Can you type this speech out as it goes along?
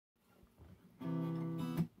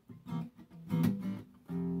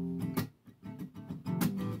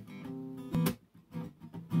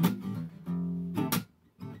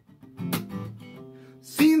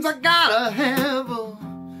Seems I gotta have a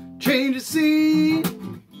change of scene,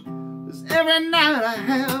 'cause every night I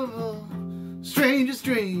have a strangest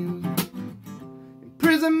dream. In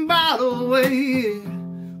prison by the way,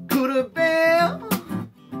 could have been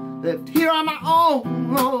left here on my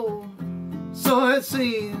own, oh, so it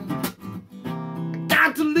seems. I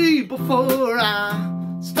got to leave before I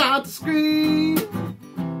start to scream.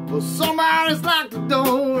 Well, somebody's locked the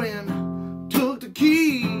door and took the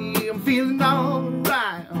key. I'm feeling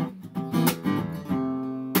alright.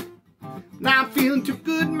 Now I'm feeling too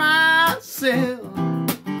good myself.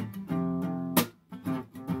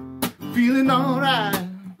 Feeling alright.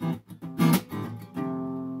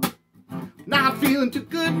 Now I'm feeling too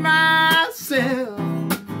good myself.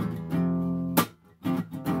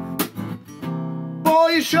 Boy,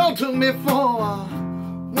 you sure took me for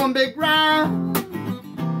one big ride.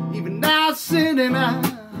 Even now sitting I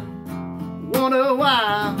wonder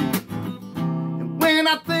why. And when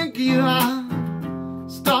I think of you I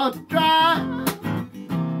start to dry.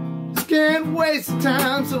 Just can't waste the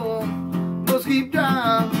time, so must keep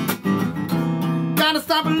driving. Gotta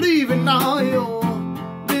stop believing all your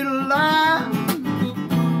little lies.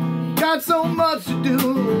 Got so much to do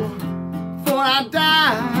before I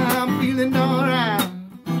die. I'm feeling alright.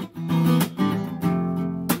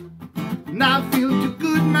 Now I feel too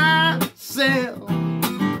good myself.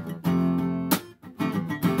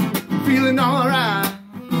 Feeling alright.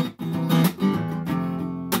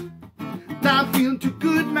 Now I'm feeling too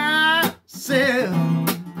good myself.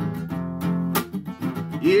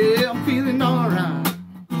 Yeah, I'm feeling alright.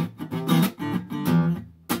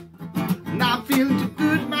 Now I'm feeling too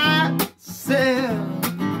good myself.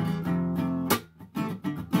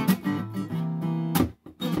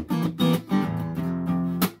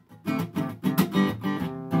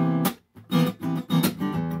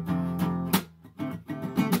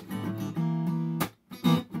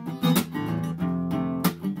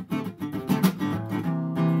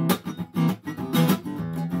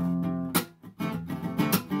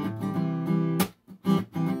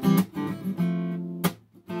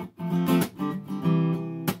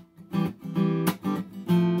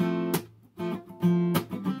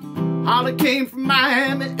 Holly came from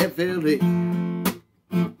Miami, FLA.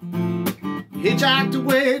 Hitchhiked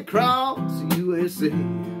away across the USA.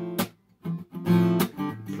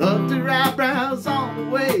 Plucked her eyebrows on the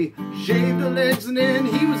way. Shaved her legs and then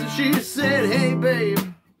he was and she said, hey babe,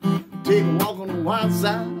 take a walk on the white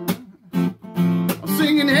side. I'm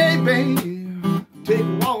singing, hey babe, take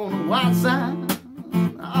a walk on the white side.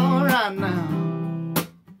 Alright now.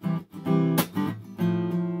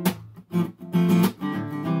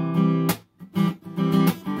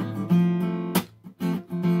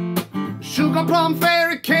 Sugar Plum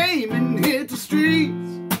Fairy came and hit the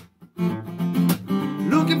streets,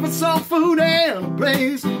 looking for some food and a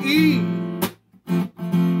place to eat.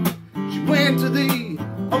 She went to the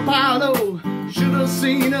Apollo, should have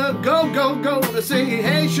seen her go, go, go. To say,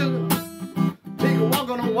 hey sugar, take a walk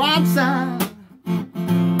on the white side.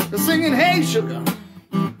 They're singing, hey sugar,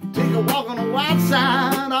 take a walk on the white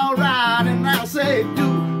side. Alright, and I'll say,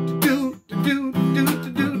 do, do, do, do, do,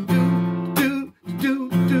 do, do.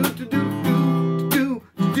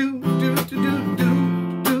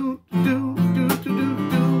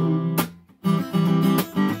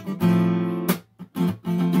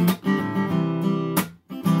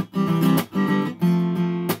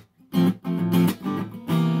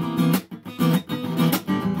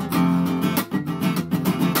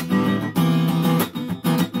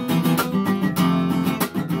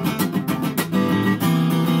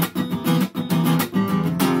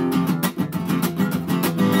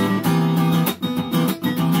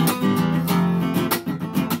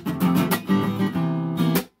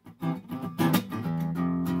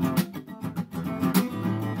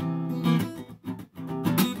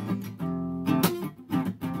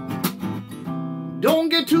 Don't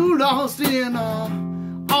get too lost in all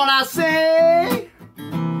I say.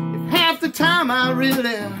 If half the time I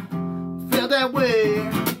really felt that way,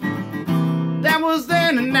 that was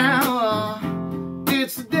then and now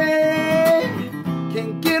it's today.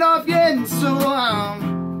 Can't get off yet and so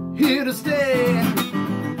I'm here to stay.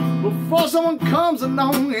 Before someone comes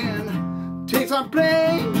along and takes our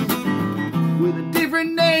place with a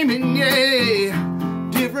different name and yeah,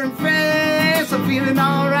 different face. I'm feeling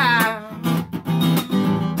alright.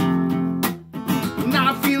 Now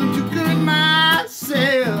I'm feeling too good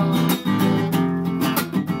myself.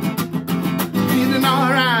 Feeling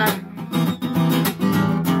alright.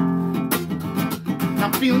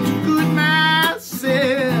 I'm feeling too good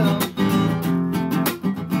myself.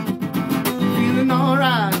 Feeling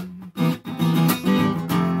alright.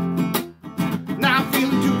 Now I'm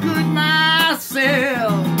feeling too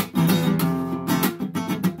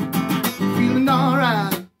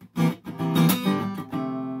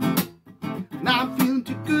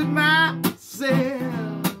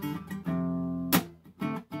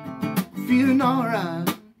feeling alright.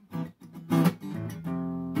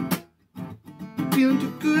 Feeling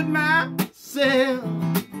too good myself.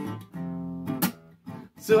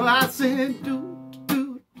 So I said, do